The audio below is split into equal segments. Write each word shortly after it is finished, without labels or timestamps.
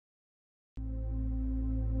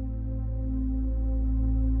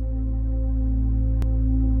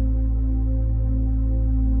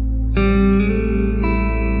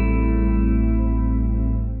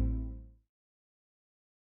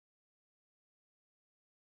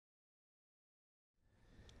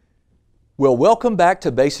Well, welcome back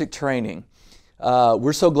to Basic Training.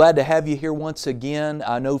 We're so glad to have you here once again.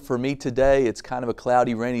 I know for me today, it's kind of a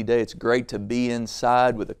cloudy, rainy day. It's great to be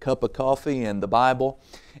inside with a cup of coffee and the Bible.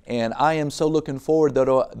 And I am so looking forward,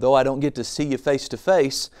 though I don't get to see you face to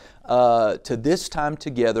face, to this time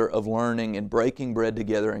together of learning and breaking bread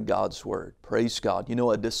together in God's Word. Praise God. You know,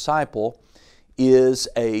 a disciple is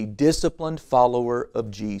a disciplined follower of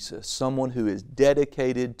Jesus, someone who is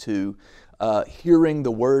dedicated to hearing the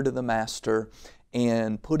Word of the Master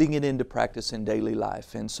and putting it into practice in daily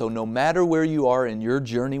life. And so no matter where you are in your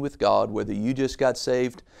journey with God, whether you just got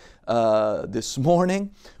saved this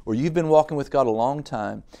morning or you've been walking with God a long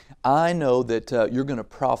time, I know that you're going to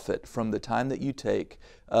profit from the time that you take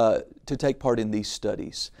to take part in these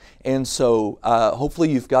studies. And so hopefully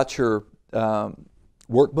you've got your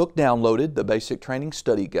workbook downloaded, the Basic Training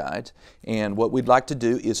Study Guide, and what we'd like to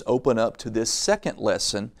do is open up to this second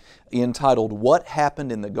lesson entitled, What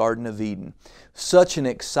Happened in the Garden of Eden? Such an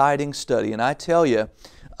exciting study, and I tell you,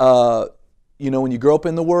 when you grow up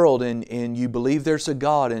in the world and you believe there's a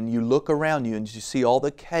God and you look around you and you see all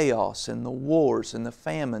the chaos and the wars and the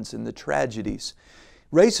famines and the tragedies,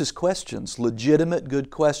 raises questions, legitimate good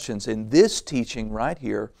questions, and this teaching right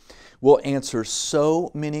here will answer so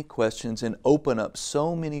many questions and open up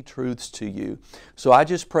so many truths to you. So I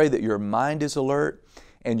just pray that your mind is alert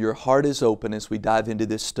and your heart is open as we dive into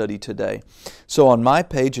this study today. So on my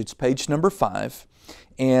page, it's page number 5.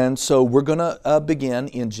 And so we're going to begin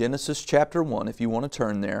in Genesis chapter 1, if you want to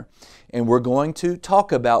turn there. And we're going to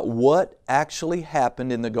talk about what actually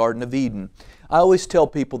happened in the Garden of Eden. I always tell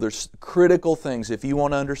people there's critical things if you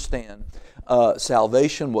want to understand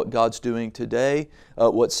salvation, what God's doing today,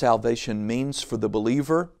 what salvation means for the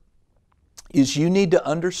believer, is you need to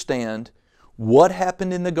understand what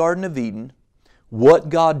happened in the Garden of Eden, what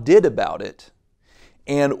God did about it,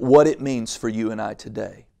 and what it means for you and I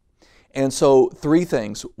today. And so 3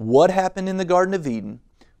 things. What happened in the Garden of Eden,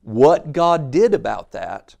 what God did about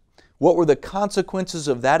that, what were the consequences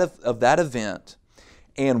of that event,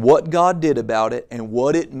 and what God did about it, and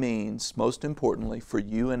what it means, most importantly, for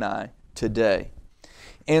you and I today.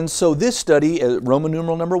 And so this study, Roman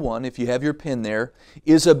numeral number 1, if you have your pen there,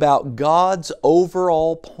 is about God's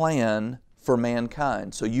overall plan for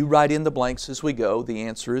mankind. So you write in the blanks as we go. The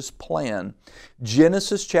answer is plan.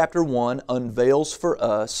 Genesis chapter 1 unveils for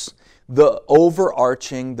us the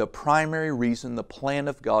overarching, the primary reason, the plan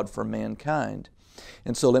of God for mankind.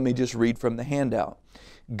 And so let me just read from the handout.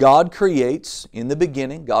 God creates, in the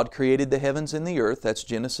beginning, God created the heavens and the earth. That's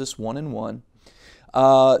Genesis 1 and 1.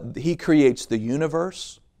 He creates the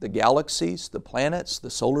universe, the galaxies, the planets, the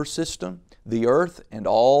solar system, the earth, and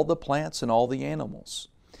all the plants and all the animals.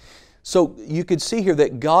 So you could see here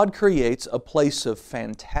that God creates a place of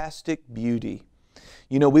fantastic beauty.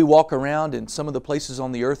 You know, we walk around in some of the places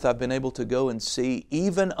on the earth I've been able to go and see,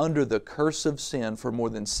 even under the curse of sin for more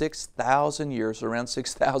than 6,000 years, around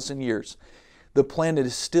 6,000 years, the planet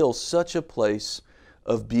is still such a place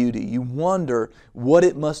of beauty. You wonder what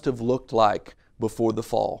it must have looked like before the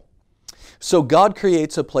fall. So God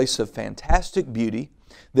creates a place of fantastic beauty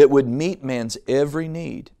that would meet man's every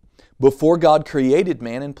need. Before God created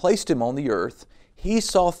man and placed him on the earth, He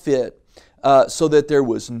saw fit so that there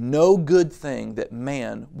was no good thing that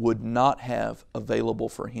man would not have available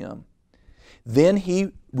for him. Then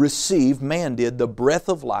man did the breath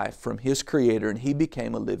of life from his Creator, and he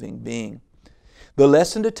became a living being. The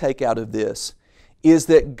lesson to take out of this is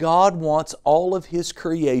that God wants all of His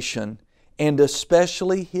creation, and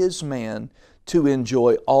especially His man, to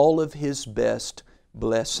enjoy all of His best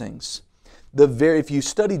blessings. If you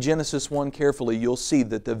study Genesis 1 carefully, you'll see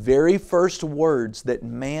that the very first words that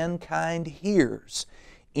mankind hears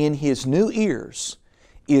in his new ears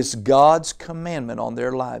is God's commandment on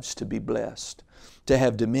their lives to be blessed, to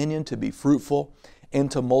have dominion, to be fruitful,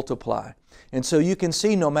 and to multiply. And so you can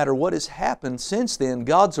see no matter what has happened since then,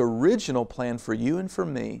 God's original plan for you and for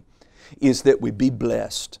me is that we be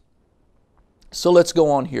blessed. So let's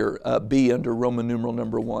go on here, B under Roman numeral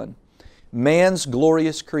number 1. Man's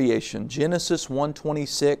glorious creation, Genesis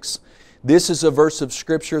 1:26. This is a verse of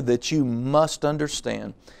Scripture that you must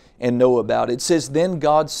understand and know about. It says, Then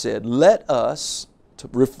God said, Let us,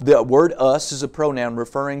 the word us is a pronoun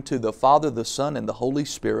referring to the Father, the Son, and the Holy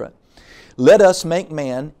Spirit. Let us make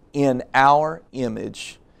man in our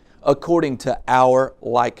image, according to our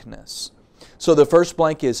likeness. So the first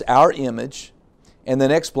blank is our image, and the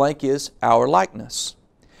next blank is our likeness.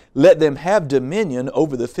 Let them have dominion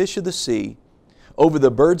over the fish of the sea, over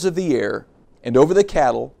the birds of the air, and over the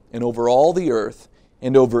cattle, and over all the earth,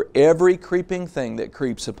 and over every creeping thing that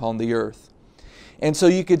creeps upon the earth. And so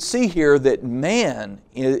you could see here that man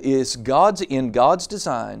is in God's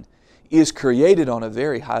design is created on a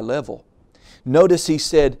very high level. Notice he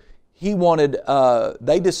said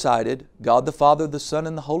they decided, God the Father, the Son,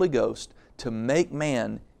 and the Holy Ghost, to make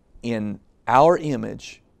man in our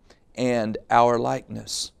image and our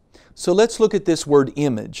likeness. So let's look at this word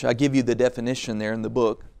image. I give you the definition there in the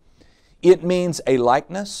book. It means a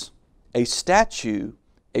likeness, a statue,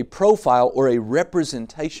 a profile, or a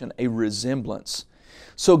representation, a resemblance.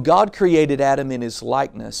 So God created Adam in His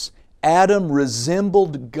likeness. Adam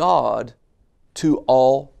resembled God to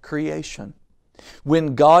all creation.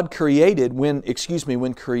 When creation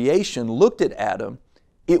looked at Adam,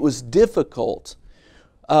 it was difficult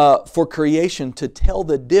for creation to tell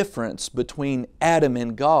the difference between Adam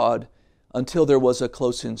and God until there was a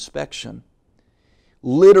close inspection.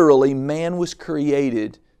 Literally, man was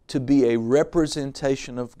created to be a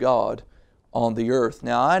representation of God on the earth.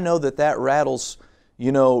 Now, I know that rattles,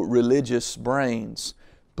 religious brains,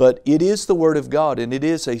 but it is the Word of God, and it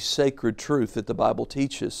is a sacred truth that the Bible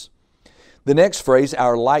teaches. The next phrase,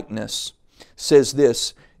 our likeness, says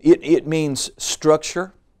this. It means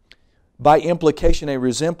structure, by implication a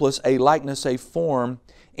resemblance, a likeness, a form,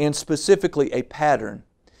 and specifically a pattern.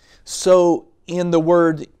 So in the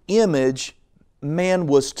word image, man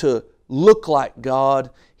was to look like God,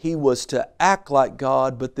 he was to act like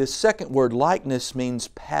God, but this second word, likeness, means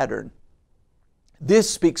pattern.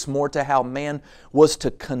 This speaks more to how man was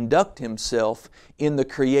to conduct himself in the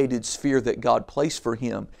created sphere that God placed for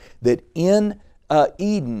him. That in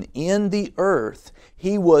Eden, in the earth,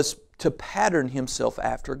 he was to pattern himself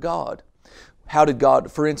after God. How did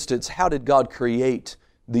God create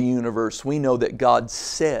the universe? We know that God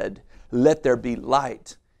said, "Let there be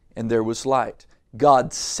light," and there was light.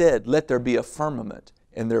 God said, "Let there be a firmament,"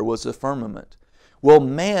 and there was a firmament. Well,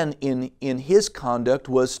 man in his conduct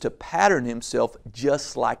was to pattern himself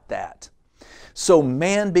just like that. So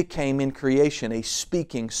man became in creation a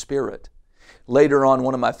speaking spirit. Later on,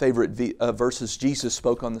 one of my favorite verses Jesus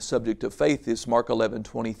spoke on the subject of faith is Mark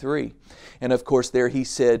 11:23. And of course there He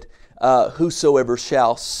said, "Whosoever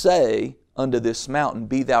shall say unto this mountain,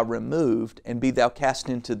 Be thou removed, and be thou cast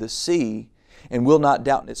into the sea, and will not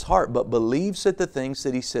doubt in his heart, but believes that the things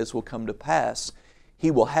that he says will come to pass,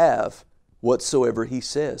 he will have whatsoever he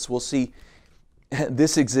says." Well, see,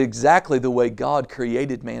 this is exactly the way God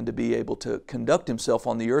created man to be able to conduct himself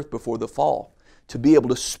on the earth before the fall. To be able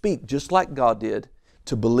to speak just like God did,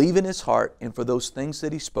 to believe in his heart, and for those things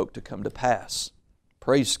that he spoke to come to pass.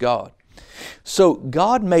 Praise God. So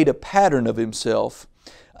God made a pattern of himself,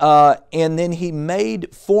 and then he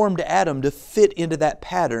formed Adam to fit into that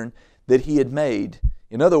pattern that he had made.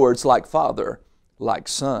 In other words, like Father, like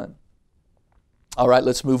Son. All right,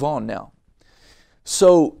 let's move on now.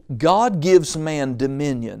 So God gives man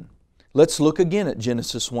dominion. Let's look again at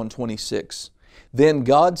Genesis 1:26. Then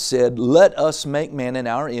God said, "Let us make man in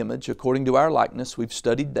our image, according to our likeness." We've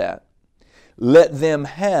studied that. "Let them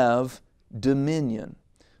have dominion."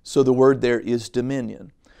 So the word there is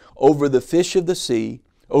dominion. "Over the fish of the sea,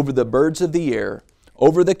 over the birds of the air,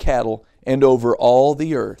 over the cattle, and over all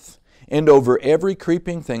the earth, and over every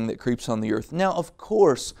creeping thing that creeps on the earth." Now, of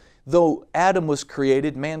course, though Adam was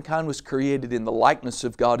created, mankind was created in the likeness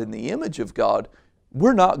of God, in the image of God,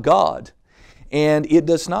 we're not God. And it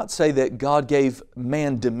does not say that God gave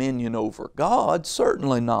man dominion over God,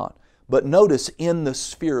 certainly not. But notice, in the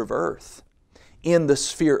sphere of earth, in the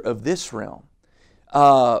sphere of this realm,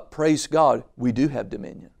 praise God, we do have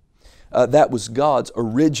dominion. That was God's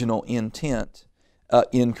original intent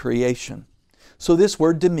in creation. So this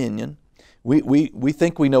word dominion, we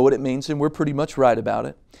think we know what it means, and we're pretty much right about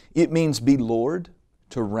it. It means be Lord,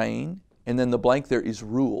 to reign, and then the blank there is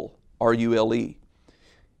rule, R-U-L-E.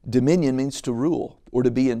 Dominion means to rule or to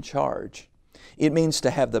be in charge. It means to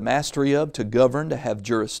have the mastery of, to govern, to have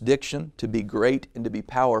jurisdiction, to be great, and to be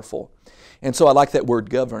powerful. And so I like that word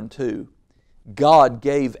govern too. God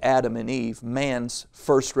gave Adam and Eve, man's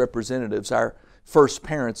first representatives, our first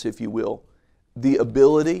parents, if you will, the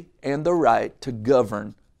ability and the right to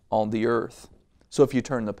govern on the earth. So if you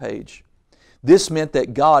turn the page, this meant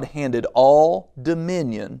that God handed all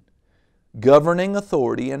dominion, governing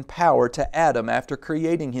authority, and power to Adam after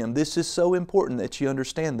creating him. This is so important that you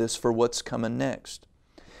understand this for what's coming next.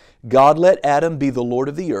 God let Adam be the Lord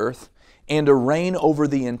of the earth and to reign over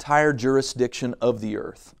the entire jurisdiction of the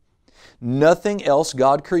earth. Nothing else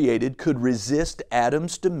God created could resist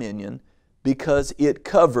Adam's dominion because it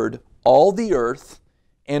covered all the earth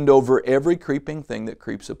and over every creeping thing that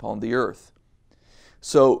creeps upon the earth.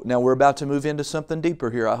 So now we're about to move into something deeper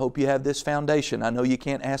here. I hope you have this foundation. I know you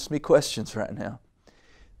can't ask me questions right now.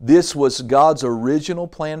 This was God's original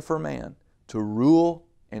plan for man, to rule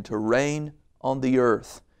and to reign on the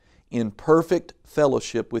earth in perfect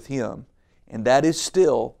fellowship with Him. And that is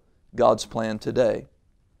still God's plan today.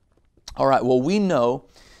 All right, well, we know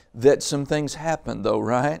that some things happened though,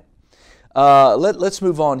 right? Let's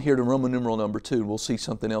move on here to Roman numeral number 2. We'll see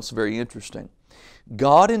something else very interesting.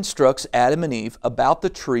 God instructs Adam and Eve about the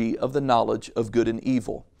tree of the knowledge of good and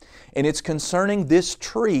evil. And it's concerning this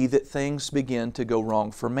tree that things begin to go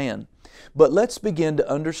wrong for man. But let's begin to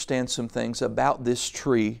understand some things about this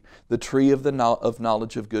tree, the tree of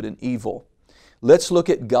knowledge of good and evil. Let's look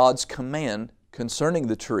at God's command concerning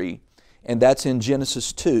the tree, and that's in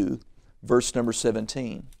Genesis 2, verse number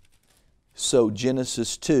 17. So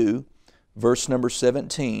Genesis 2, verse number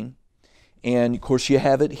 17, and of course you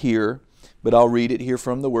have it here, but I'll read it here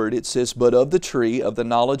from the Word. It says, "But of the tree of the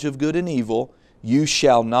knowledge of good and evil you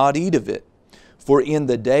shall not eat of it, for in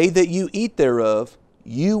the day that you eat thereof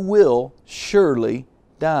you will surely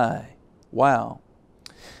die." Wow.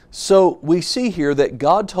 So we see here that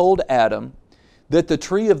God told Adam that the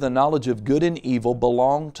tree of the knowledge of good and evil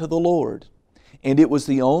belonged to the Lord. And it was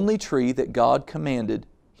the only tree that God commanded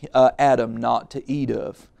Adam not to eat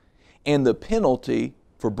of. And the penalty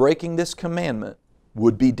for breaking this commandment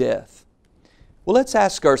would be death. Well, let's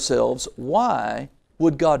ask ourselves, why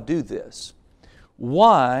would God do this?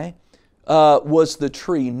 Why was the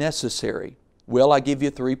tree necessary? Well, I give you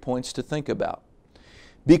 3 points to think about.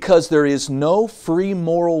 Because there is no free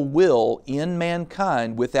moral will in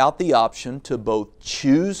mankind without the option to both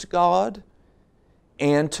choose God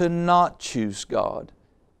and to not choose God.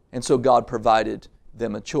 And so God provided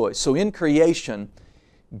them a choice. So in creation,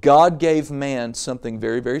 God gave man something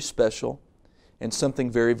very, very special and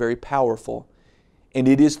something very, very powerful. And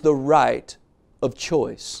it is the right of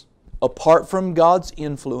choice. Apart from God's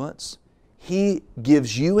influence, He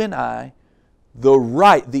gives you and I the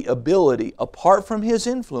right, the ability, apart from His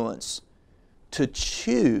influence, to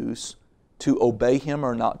choose to obey Him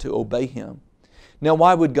or not to obey Him. Now,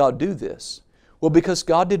 why would God do this? Well, because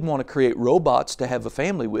God didn't want to create robots to have a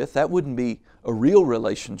family with. That wouldn't be a real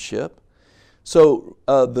relationship. So,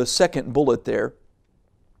 the second bullet there,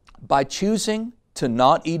 by choosing to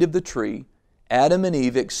not eat of the tree, Adam and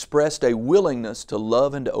Eve expressed a willingness to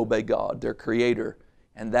love and to obey God, their Creator,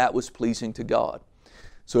 and that was pleasing to God.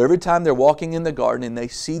 So every time they're walking in the garden and they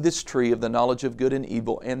see this tree of the knowledge of good and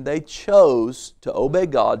evil, and they chose to obey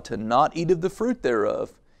God, to not eat of the fruit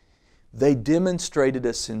thereof, they demonstrated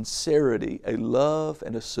a sincerity, a love,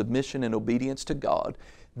 and a submission and obedience to God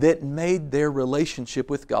that made their relationship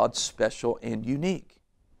with God special and unique.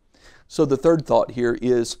 So the third thought here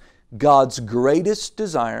is God's greatest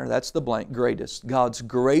desire, that's the blank, greatest. God's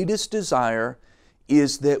greatest desire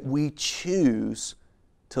is that we choose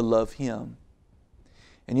to love Him.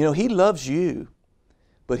 And you know, He loves you,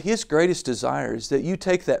 but His greatest desire is that you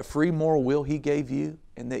take that free moral will He gave you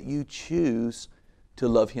and that you choose to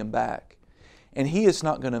love Him back. And He is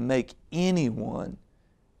not going to make anyone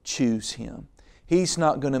choose Him. He's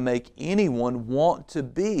not going to make anyone want to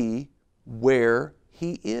be where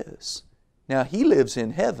He is. Now, He lives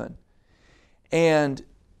in heaven.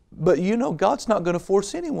 But you know, God's not going to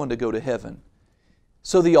force anyone to go to heaven.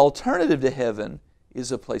 So the alternative to heaven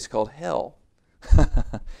is a place called hell.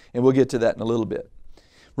 And we'll get to that in a little bit.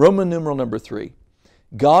 Roman numeral number 3.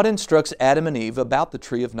 God instructs Adam and Eve about the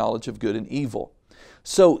tree of knowledge of good and evil.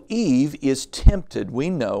 So Eve is tempted, we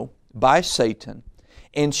know, by Satan,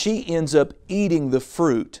 and she ends up eating the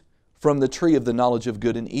fruit from the tree of the knowledge of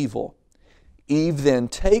good and evil. Eve then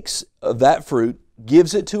takes that fruit,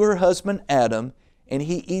 gives it to her husband Adam, and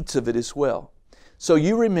he eats of it as well. So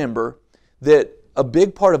you remember that a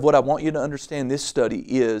big part of what I want you to understand in this study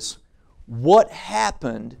is what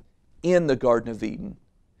happened in the Garden of Eden.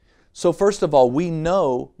 So first of all, we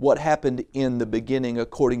know what happened in the beginning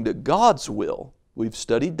according to God's will. We've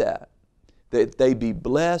studied that they be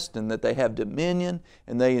blessed and that they have dominion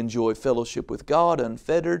and they enjoy fellowship with God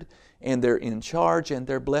unfettered and they're in charge and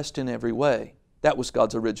they're blessed in every way. That was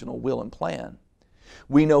God's original will and plan.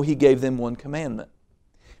 We know He gave them one commandment.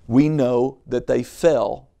 We know that they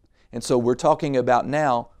fell. And so we're talking about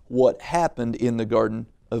now what happened in the Garden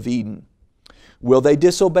of Eden. Well, they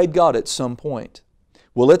disobeyed God at some point.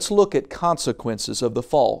 Well, let's look at consequences of the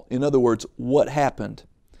fall. In other words, what happened?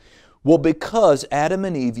 Well, because Adam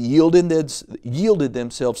and Eve yielded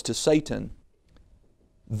themselves to Satan,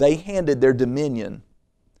 they handed their dominion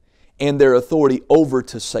and their authority over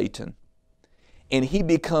to Satan. And he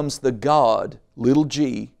becomes the God, little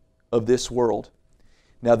g, of this world.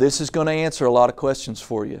 Now, this is going to answer a lot of questions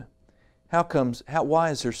for you. Why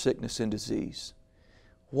is there sickness and disease?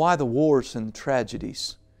 Why the wars and the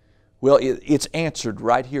tragedies? Well, it's answered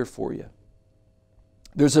right here for you.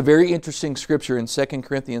 There's a very interesting scripture in 2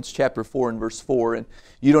 Corinthians chapter 4 and verse 4, and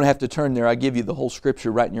you don't have to turn there. I give you the whole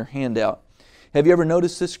scripture right in your handout. Have you ever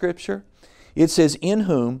noticed this scripture? It says, in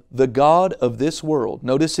whom the God of this world,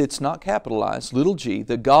 notice it's not capitalized, little g,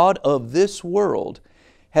 the God of this world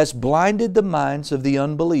has blinded the minds of the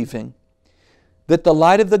unbelieving, that the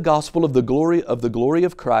light of the gospel of the glory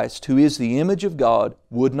of Christ, who is the image of God,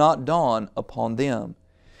 would not dawn upon them.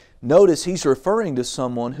 Notice he's referring to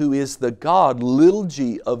someone who is the God, little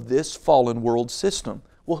g, of this fallen world system.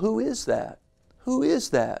 Well, who is that? Who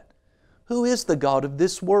is that? Who is the God of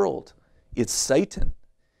this world? It's Satan.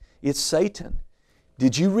 It's Satan.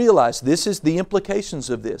 Did you realize this is the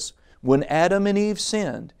implications of this? When Adam and Eve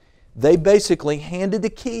sinned, they basically handed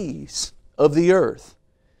the keys of the earth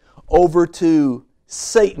over to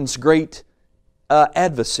Satan's great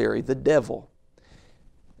adversary, the devil.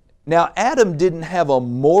 Now, Adam didn't have a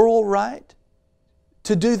moral right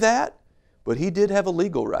to do that, but he did have a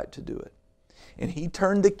legal right to do it. And he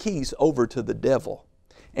turned the keys over to the devil.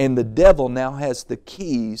 And the devil now has the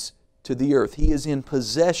keys to the earth. He is in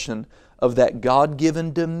possession of that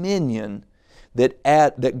God-given dominion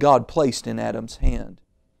that God placed in Adam's hand.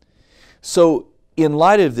 So, in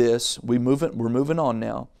light of this, we're moving on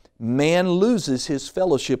now. Man loses his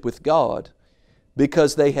fellowship with God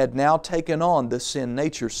because they had now taken on the sin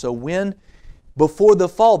nature. So before the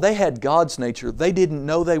fall, they had God's nature. They didn't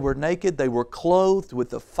know they were naked. They were clothed with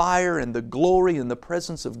the fire and the glory and the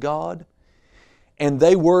presence of God. And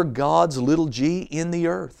they were God's little g in the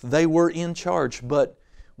earth. They were in charge. But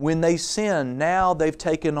when they sin, now they've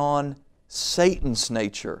taken on Satan's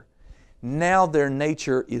nature. Now their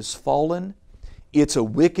nature is fallen. It's a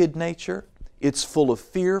wicked nature. It's full of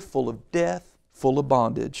fear, full of death, full of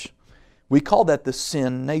bondage. We call that the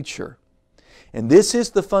sin nature. And this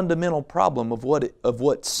is the fundamental problem of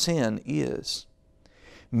what sin is.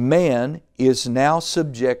 Man is now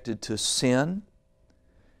subjected to sin,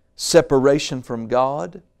 separation from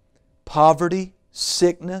God, poverty,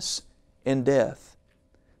 sickness, and death.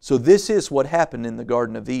 So this is what happened in the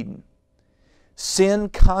Garden of Eden. Sin,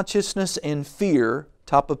 consciousness, and fear,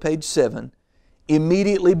 top of page 7,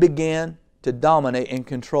 immediately began to dominate and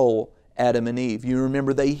control Adam and Eve. You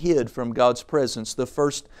remember they hid from God's presence. The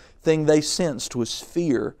first thing they sensed was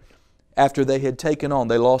fear after they had taken on.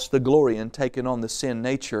 They lost the glory and taken on the sin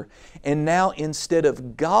nature. And now instead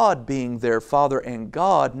of God being their Father and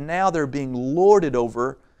God, now they're being lorded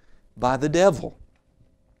over by the devil.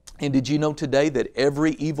 And did you know today that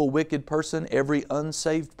every evil, wicked person, every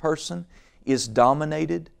unsaved person is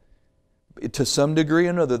dominated? To some degree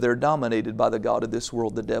or another, they're dominated by the God of this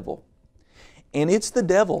world, the devil. And it's the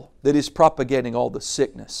devil that is propagating all the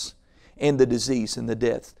sickness and the disease and the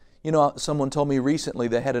death. You know, someone told me recently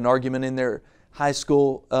they had an argument in their high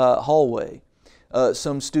school hallway.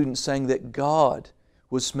 Some students saying that God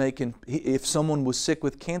was making, if someone was sick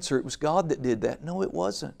with cancer, it was God that did that. No, it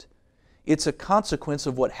wasn't. It's a consequence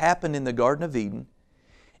of what happened in the Garden of Eden.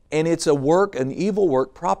 And it's an evil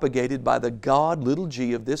work propagated by the God, little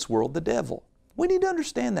g, of this world, the devil. We need to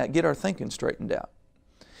understand that, get our thinking straightened out.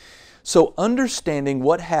 So understanding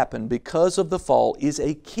what happened because of the fall is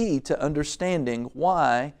a key to understanding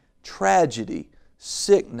why tragedy,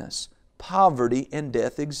 sickness, poverty, and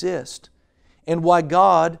death exist, and why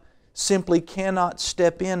God simply cannot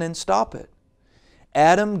step in and stop it.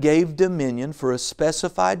 Adam gave dominion for a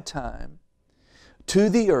specified time to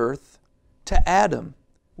the earth to Adam,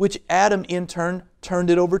 which Adam in turn turned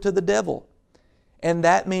it over to the devil. And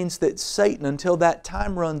that means that Satan, until that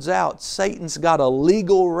time runs out, Satan's got a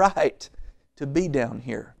legal right to be down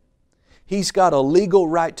here. He's got a legal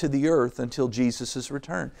right to the earth until Jesus'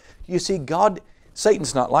 return. You see,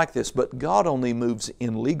 Satan's not like this, but God only moves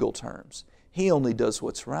in legal terms. He only does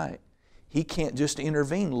what's right. He can't just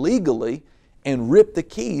intervene legally and rip the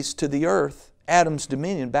keys to the earth, Adam's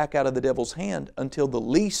dominion, back out of the devil's hand until the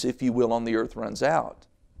lease, if you will, on the earth runs out.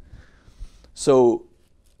 So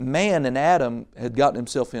man and Adam had gotten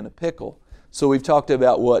himself in a pickle. So we've talked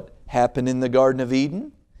about what happened in the Garden of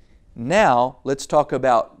Eden. Now let's talk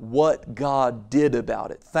about what God did about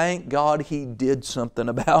it. Thank God He did something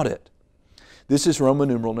about it. This is Roman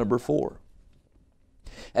numeral number 4.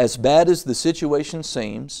 As bad as the situation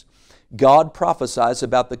seems, God prophesies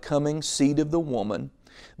about the coming seed of the woman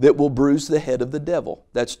that will bruise the head of the devil.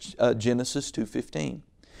 That's Genesis 2:15.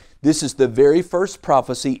 This is the very first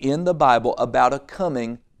prophecy in the Bible about a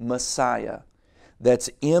coming Messiah. That's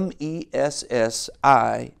M-E-S-S-I-A-H,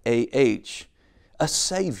 a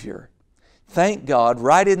Savior. Thank God,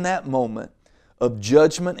 right in that moment of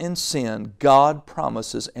judgment and sin, God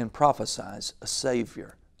promises and prophesies a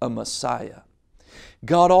Savior, a Messiah.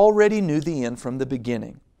 God already knew the end from the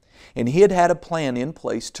beginning. And He had had a plan in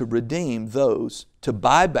place to redeem those, to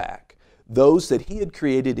buy back those that He had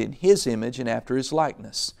created in His image and after His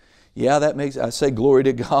likeness. Yeah, I say glory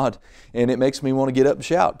to God, and it makes me want to get up and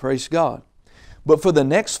shout, praise God. But for the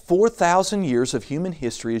next 4,000 years of human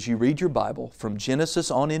history, as you read your Bible, from Genesis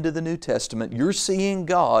on into the New Testament, you're seeing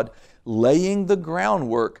God laying the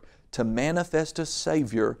groundwork to manifest a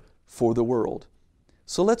Savior for the world.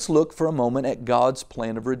 So let's look for a moment at God's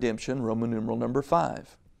plan of redemption, Roman numeral number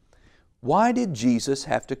 5. Why did Jesus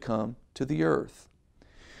have to come to the earth?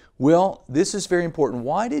 Well, this is very important.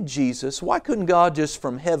 Why couldn't God just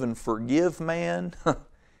from heaven forgive man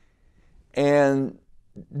and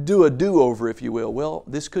do a do-over, if you will? Well,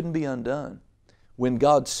 this couldn't be undone. When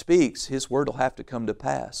God speaks, His word will have to come to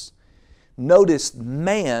pass. Notice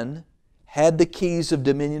man had the keys of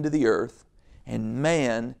dominion to the earth, and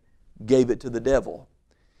man gave it to the devil.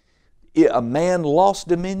 A man lost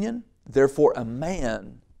dominion, therefore a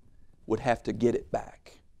man would have to get it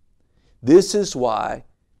back. This is why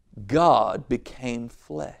God became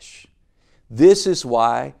flesh. This is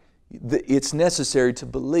why it's necessary to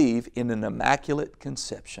believe in an immaculate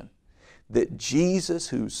conception, that Jesus,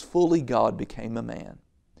 who's fully God, became a man.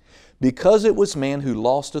 Because it was man who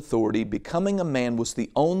lost authority, becoming a man was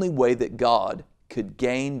the only way that God could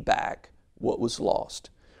gain back what was lost.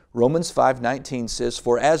 Romans 5:19 says,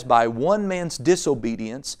 "For as by one man's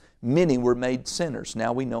disobedience many were made sinners."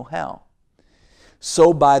 Now we know how.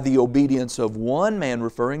 So by the obedience of one man,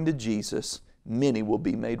 referring to Jesus, many will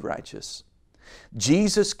be made righteous.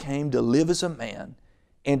 Jesus came to live as a man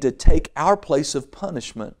and to take our place of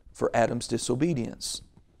punishment for Adam's disobedience.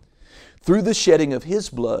 Through the shedding of His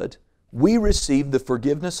blood, we receive the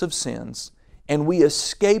forgiveness of sins and we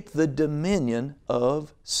escape the dominion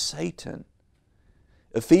of Satan.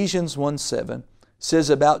 Ephesians 1:7 says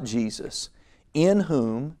about Jesus, "In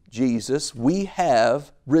whom," Jesus, "we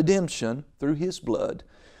have redemption through His blood,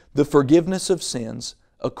 the forgiveness of sins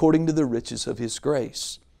according to the riches of His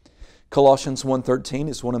grace." Colossians 1:13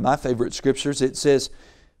 is one of my favorite scriptures. It says,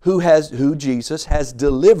 who Jesus has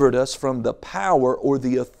delivered us from the power or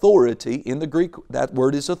the authority, in the Greek that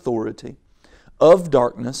word is authority, of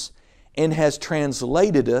darkness, and has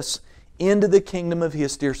translated us into the kingdom of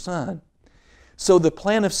His dear Son. So the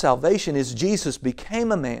plan of salvation is Jesus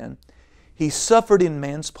became a man, He suffered in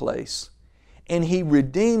man's place, and He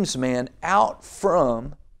redeems man out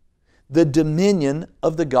from the dominion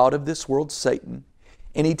of the god of this world, Satan.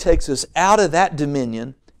 And He takes us out of that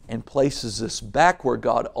dominion and places us back where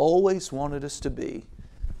God always wanted us to be,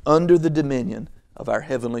 under the dominion of our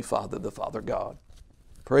Heavenly Father, the Father God.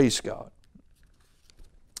 Praise God.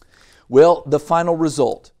 Well, the final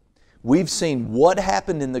result. We've seen what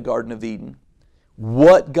happened in the Garden of Eden,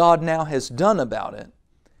 what God now has done about it,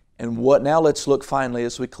 and now let's look finally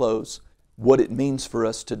as we close, what it means for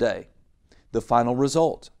us today. The final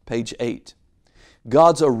result, page 8.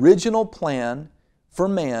 God's original plan for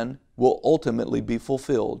man will ultimately be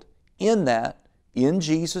fulfilled in that, in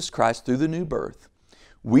Jesus Christ through the new birth,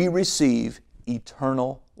 we receive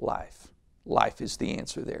eternal life. Life is the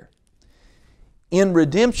answer there. In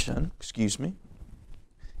redemption,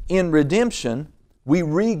 we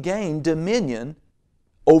regain dominion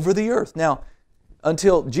over the earth. Now,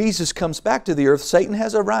 until Jesus comes back to the earth, Satan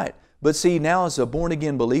has a right. But see, now as a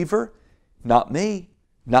born-again believer, not me,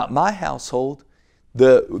 not my household,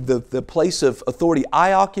 the place of authority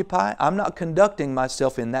I occupy, I'm not conducting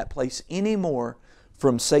myself in that place anymore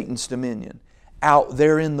from Satan's dominion. Out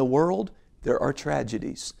there in the world, there are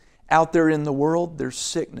tragedies. Out there in the world, there's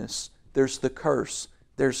sickness, there's the curse,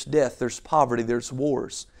 there's death, there's poverty, there's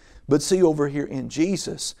wars. But see, over here in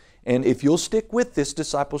Jesus, and if you'll stick with this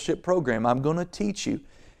discipleship program, I'm going to teach you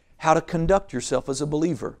how to conduct yourself as a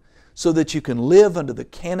believer so that you can live under the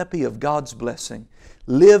canopy of God's blessing,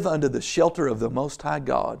 live under the shelter of the Most High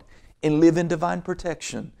God, and live in divine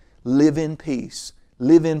protection, live in peace,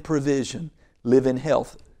 live in provision, live in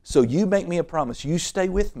health. So you make me a promise. You stay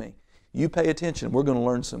with me. You pay attention. We're going to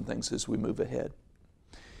learn some things as we move ahead.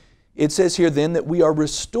 It says here then that we are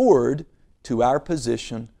restored to our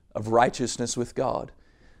position of righteousness with God.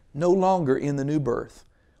 No longer in the new birth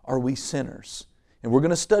are we sinners. And we're going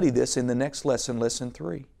to study this in the next lesson, lesson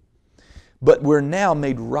 3. But we're now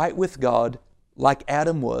made right with God like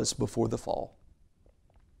Adam was before the fall.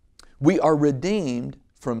 We are redeemed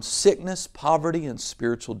from sickness, poverty, and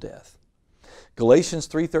spiritual death. Galatians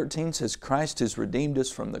 3:13 says, Christ has redeemed us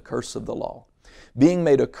from the curse of the law, being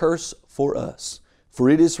made a curse for us. For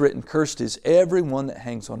it is written, cursed is every one that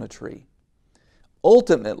hangs on a tree.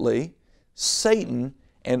 Ultimately, Satan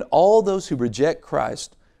and all those who reject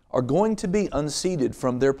Christ are going to be unseated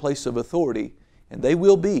from their place of authority, and they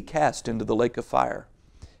will be cast into the lake of fire.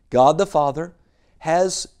 God the Father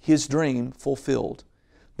has His dream fulfilled.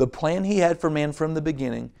 The plan He had for man from the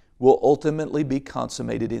beginning will ultimately be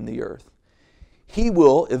consummated in the earth. He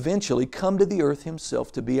will eventually come to the earth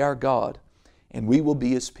Himself to be our God, and we will be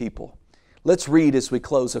His people. Let's read as we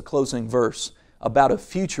close a closing verse about a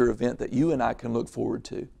future event that you and I can look forward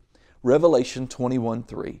to. Revelation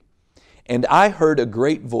 21:3. And I heard a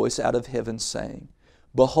great voice out of heaven saying,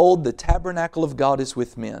 Behold, the tabernacle of God is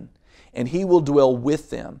with men, and He will dwell with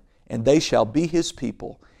them, and they shall be His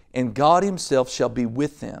people, and God Himself shall be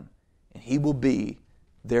with them, and He will be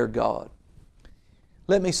their God.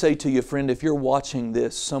 Let me say to you, friend, if you're watching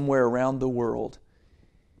this somewhere around the world,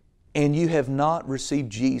 and you have not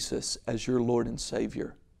received Jesus as your Lord and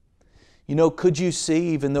Savior, you know, could you see,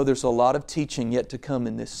 even though there's a lot of teaching yet to come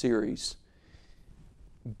in this series,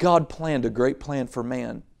 God planned a great plan for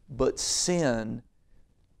man, but sin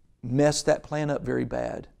messed that plan up very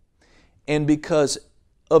bad. And because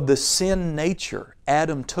of the sin nature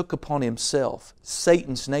Adam took upon himself,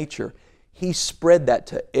 Satan's nature, he spread that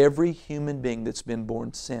to every human being that's been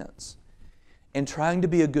born since. And trying to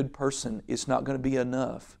be a good person is not going to be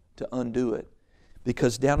enough to undo it.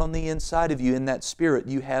 Because down on the inside of you, in that spirit,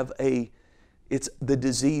 you have it's the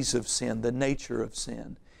disease of sin, the nature of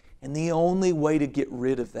sin. And the only way to get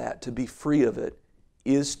rid of that, to be free of it,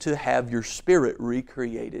 is to have your spirit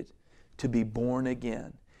recreated, to be born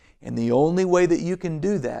again. And the only way that you can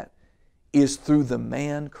do that is through the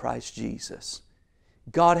man Christ Jesus.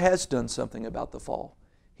 God has done something about the fall.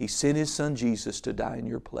 He sent His Son Jesus to die in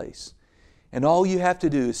your place. And all you have to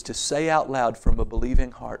do is to say out loud from a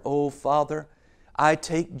believing heart, Oh, Father, I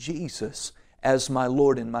take Jesus as my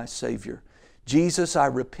Lord and my Savior. Jesus, I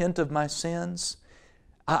repent of my sins.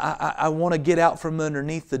 I want to get out from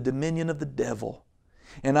underneath the dominion of the devil,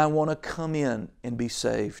 and I want to come in and be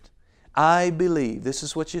saved. I believe, this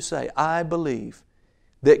is what you say, I believe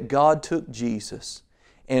that God took Jesus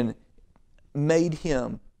and made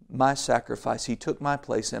Him my sacrifice. He took my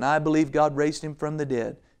place, and I believe God raised Him from the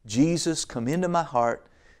dead. Jesus, come into my heart,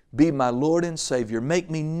 be my Lord and Savior. Make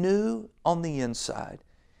me new on the inside.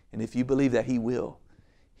 And if you believe that, He will.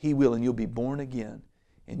 He will, and you'll be born again.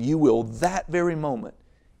 And you will, that very moment,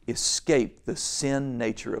 escape the sin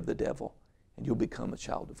nature of the devil, and you'll become a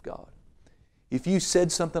child of God. If you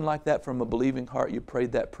said something like that from a believing heart, you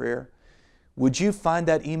prayed that prayer, would you find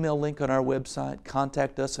that email link on our website,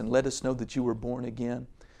 contact us, and let us know that you were born again?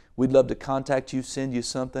 We'd love to contact you, send you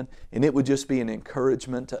something, and it would just be an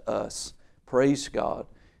encouragement to us. Praise God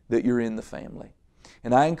that you're in the family.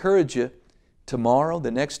 And I encourage you, tomorrow,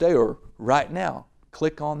 the next day, or right now,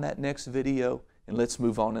 click on that next video, and let's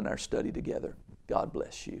move on in our study together. God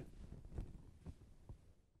bless you.